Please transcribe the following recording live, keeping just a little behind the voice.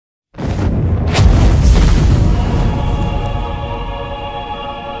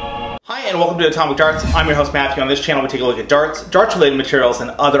and welcome to Atomic Darts. I'm your host Matthew. On this channel we take a look at darts, darts-related materials,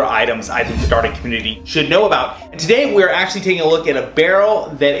 and other items I think the darting community should know about. And today we're actually taking a look at a barrel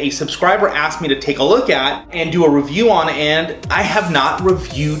that a subscriber asked me to take a look at and do a review on, and I have not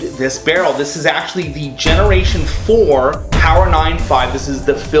reviewed this barrel. This is actually the Generation 4 Power 9.5. This is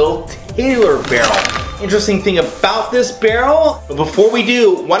the Phil Taylor barrel. Interesting thing about this barrel, but before we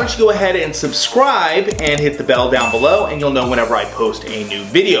do, why don't you go ahead and subscribe and hit the bell down below and you'll know whenever I post a new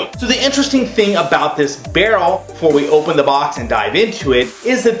video. So the interesting thing about this barrel, before we open the box and dive into it,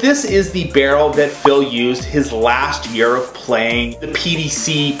 is that this is the barrel that Phil used his last year of playing the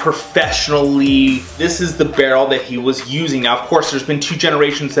PDC professionally. This is the barrel that he was using. Now, of course, there's been two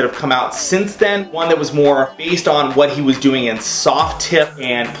generations that have come out since then. One that was more based on what he was doing in soft tip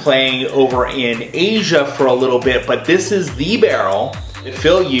and playing over in Asia for a little bit, but this is the barrel that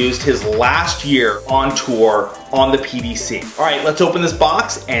Phil used his last year on tour on the PDC. All right, let's open this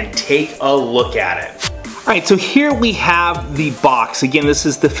box and take a look at it. All right, so here we have the box. Again, this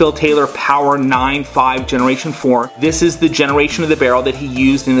is the Phil Taylor Power 9.5 Generation 4. This is the generation of the barrel that he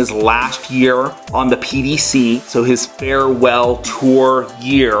used in his last year on the PDC, so his farewell tour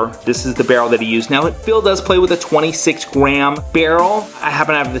year. This is the barrel that he used. Now, Phil does play with a 26-gram barrel. I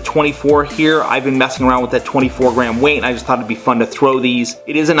happen to have the 24 here. I've been messing around with that 24-gram weight, and I just thought it'd be fun to throw these.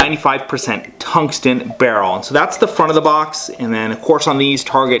 It is a 95% tungsten barrel, and so that's the front of the box. And then, of course, on these,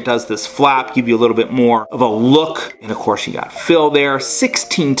 Target does this flap, give you a little bit more of a look. And of course you got Phil there,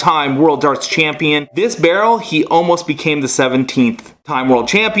 16-time World Darts Champion. This barrel, he almost became the 17th time World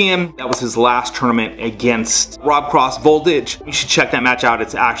Champion. That was his last tournament against Rob Cross Voltage. You should check that match out.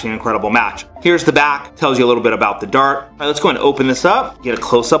 It's actually an incredible match. Here's the back, tells you a little bit about the dart. All right, let's go ahead and open this up, get a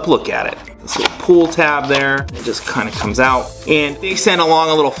close-up look at it. This little pull tab there, it just kind of comes out. And they send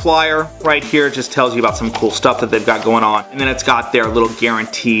along a little flyer right here. It just tells you about some cool stuff that they've got going on. And then it's got their little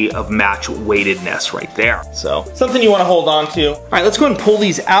guarantee of match weightedness right there. So something you want to hold on to. All right, let's go ahead and pull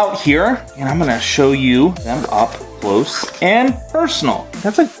these out here. And I'm gonna show you them up close and personal.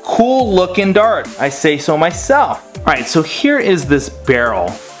 That's a cool looking dart, I say so myself. All right, so here is this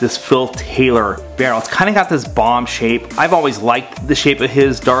barrel, this Phil Taylor barrel. It's kind of got this bomb shape. I've always liked the shape of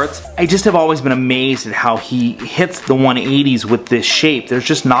his darts. I just have always been amazed at how he hits the 180s with this shape. There's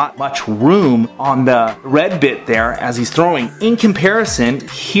just not much room on the red bit there as he's throwing. In comparison,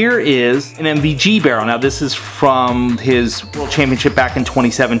 here is an MVG barrel. Now this is from his World Championship back in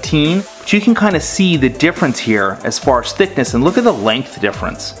 2017, but you can kind of see the difference here as far as thickness, and look at the length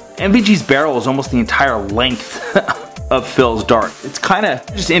difference. MVG's barrel is almost the entire length of Phil's dart. It's kind of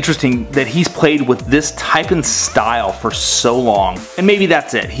just interesting that he's played with this type and style for so long. And maybe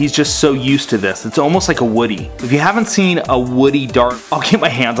that's it. He's just so used to this. It's almost like a woody. If you haven't seen a woody dart, I'll get my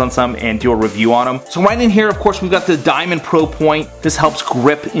hands on some and do a review on them. So right in here, of course, we've got the Diamond Pro Point. This helps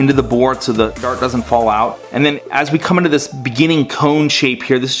grip into the board so the dart doesn't fall out. And then as we come into this beginning cone shape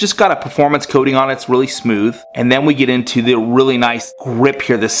here, this has just got a performance coating on it. It's really smooth. And then we get into the really nice grip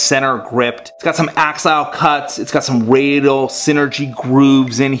here, the center gripped. It's got some axile cuts. It's got some radial synergy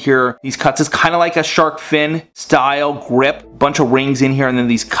grooves in here. These cuts is kind of like a shark fin style grip. Bunch of rings in here, and then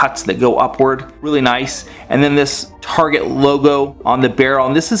these cuts that go upward. Really nice. And then this Target logo on the barrel.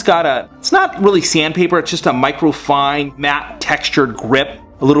 And this has got a, it's not really sandpaper, it's just a microfine matte textured grip.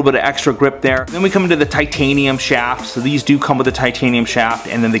 A little bit of extra grip there. Then we come into the titanium shaft. So these do come with a titanium shaft,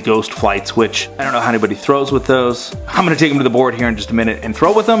 and then the Ghost Flights, which I don't know how anybody throws with those. I'm gonna take them to the board here in just a minute and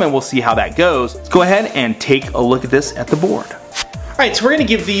throw with them, and we'll see how that goes. Let's go ahead and take a look at this at the board. All right, so we're gonna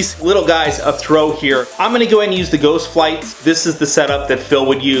give these little guys a throw here. I'm gonna go ahead and use the Ghost Flights. This is the setup that Phil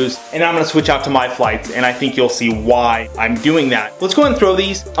would use, and I'm gonna switch out to my flights, and I think you'll see why I'm doing that. Let's go ahead and throw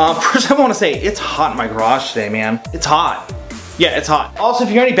these. First I wanna say, it's hot in my garage today, man. It's hot. Yeah, it's hot. Also, if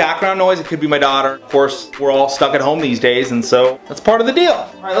you hear any background noise, it could be my daughter. Of course, we're all stuck at home these days, and so that's part of the deal.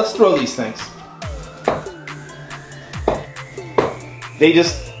 All right, let's throw these things. They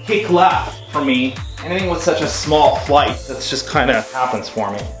just kick left for me. Anything with such a small flight, that's just kind of happens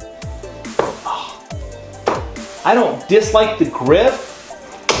for me. Oh. I don't dislike the grip.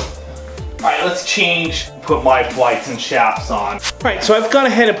 All right, let's change, put my flights and shafts on. All right, so I've gone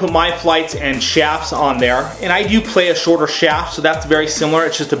ahead and put my flights and shafts on there, and I do play a shorter shaft, so that's very similar.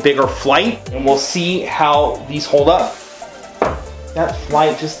 It's just a bigger flight, and we'll see how these hold up. That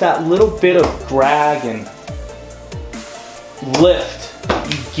flight, just that little bit of drag and lift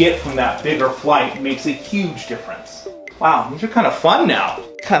you get from that bigger flight makes a huge difference. Wow, these are kind of fun now.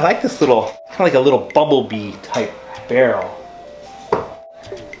 Kind of like this little, kind of like a little bumblebee type barrel.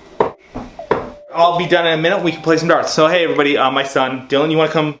 I'll be done in a minute. We can play some darts. So hey everybody, my son Dylan, you want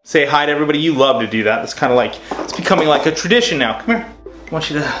to come say hi to everybody? You love to do that. It's kind of like, it's becoming like a tradition now. Come here. want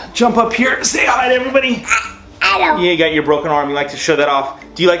you to jump up here, say hi to everybody. Hello. Yeah, you got your broken arm. You like to show that off.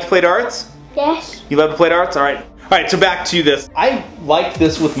 Do you like to play darts? Yes. You love to play darts? All right. All right, so back to this. I like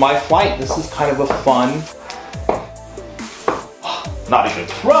this with my flight. This is kind of a fun. Not a good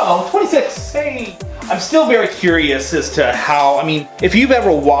throw. 26. Hey. I'm still very curious as to how, I mean, if you've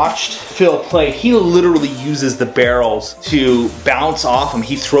ever watched Phil play, he literally uses the barrels to bounce off them.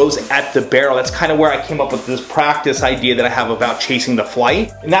 He throws at the barrel. That's kind of where I came up with this practice idea that I have about chasing the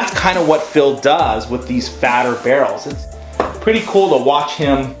flight. And that's kind of what Phil does with these fatter barrels. It's pretty cool to watch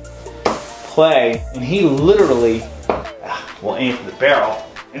him play. And he literally will aim for the barrel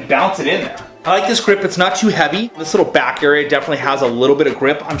and bounce it in there. I like this grip, it's not too heavy. This little back area definitely has a little bit of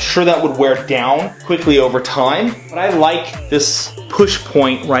grip. I'm sure that would wear down quickly over time, but I like this push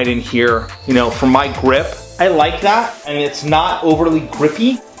point right in here, you know, for my grip. I like that, and it's not overly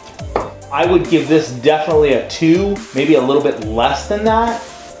grippy. I would give this definitely a 2, maybe a little bit less than that.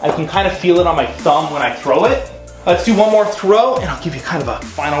 I can kind of feel it on my thumb when I throw it. Let's do one more throw, and I'll give you kind of a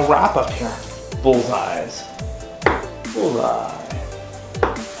final wrap up here. Bullseyes. Bullseye.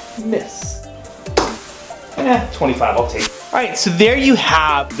 Miss. 25, I'll take it. All right, so there you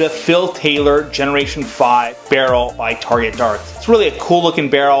have the Phil Taylor Generation 5 barrel by Target Darts. It's really a cool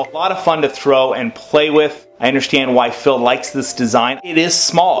looking barrel, a lot of fun to throw and play with. I understand why Phil likes this design. It is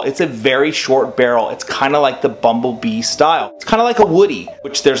small, it's a very short barrel. It's kind of like the Bumblebee style. It's kind of like a Woody,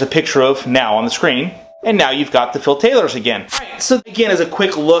 which there's a picture of now on the screen. And now you've got the Phil Taylors again. All right, so again, as a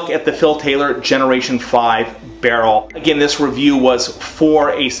quick look at the Phil Taylor Generation 5 barrel. Again, this review was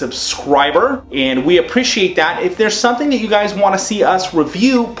for a subscriber, and we appreciate that. If there's something that you guys want to see us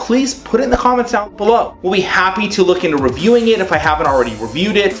review, please put it in the comments down below. We'll be happy to look into reviewing it if I haven't already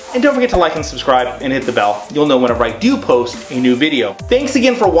reviewed it. And don't forget to like and subscribe and hit the bell. You'll know whenever I do post a new video. Thanks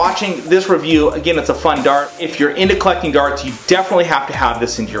again for watching this review. Again, it's a fun dart. If you're into collecting darts, you definitely have to have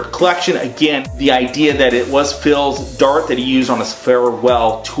this in your collection. Again, the idea that it was Phil's dart that he used on his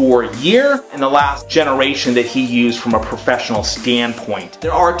farewell tour year, and the last generation that he used from a professional standpoint.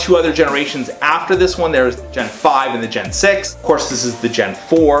 There are 2 other generations after this one. There's Gen 5 and the Gen 6. Of course, this is the Gen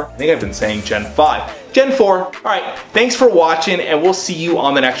 4. I think I've been saying Gen 5. Gen 4. All right, thanks for watching, and we'll see you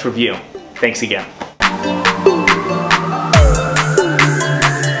on the next review. Thanks again.